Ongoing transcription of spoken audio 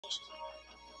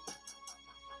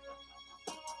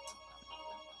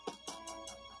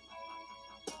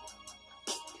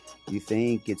You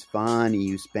think it's funny,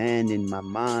 you spending my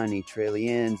money,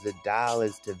 trillions of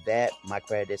dollars to vet my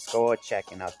credit score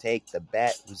check, and I'll take the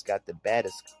bet. Who's got the better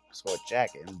score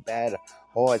check and better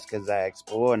horse? Cause I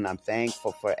explore, and I'm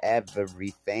thankful for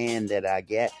every fan that I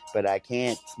get, but I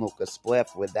can't smoke a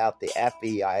spliff without the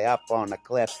FBI up on a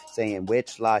cliff saying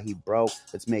which law he broke.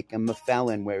 Let's make him a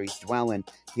felon where he's dwelling.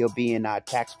 He'll be in our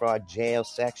tax fraud jail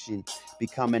section.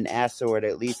 Become an ass, or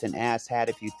at least an asshat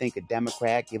if you think a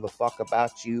Democrat give a fuck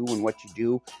about you and what you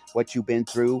do, what you've been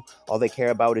through. All they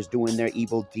care about is doing their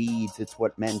evil deeds. It's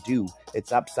what men do.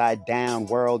 It's upside down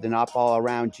world and up all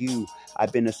around you.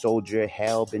 I've been a soldier,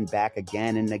 hell, been back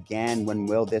again and again. When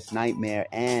will this nightmare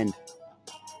end?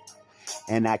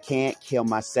 And I can't kill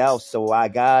myself, so I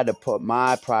gotta put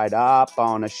my pride up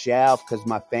on a shelf, cause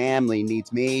my family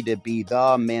needs me to be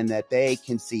the man that they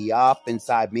can see up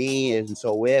inside me. And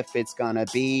so if it's gonna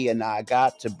be, and I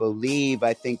got to believe,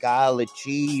 I think I'll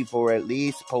achieve, or at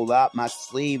least pull up my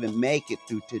sleeve and make it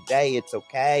through today. It's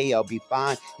okay, I'll be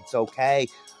fine, it's okay.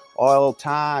 All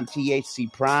time,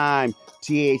 THC prime,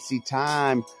 THC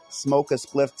time, smoke a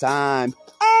spliff time.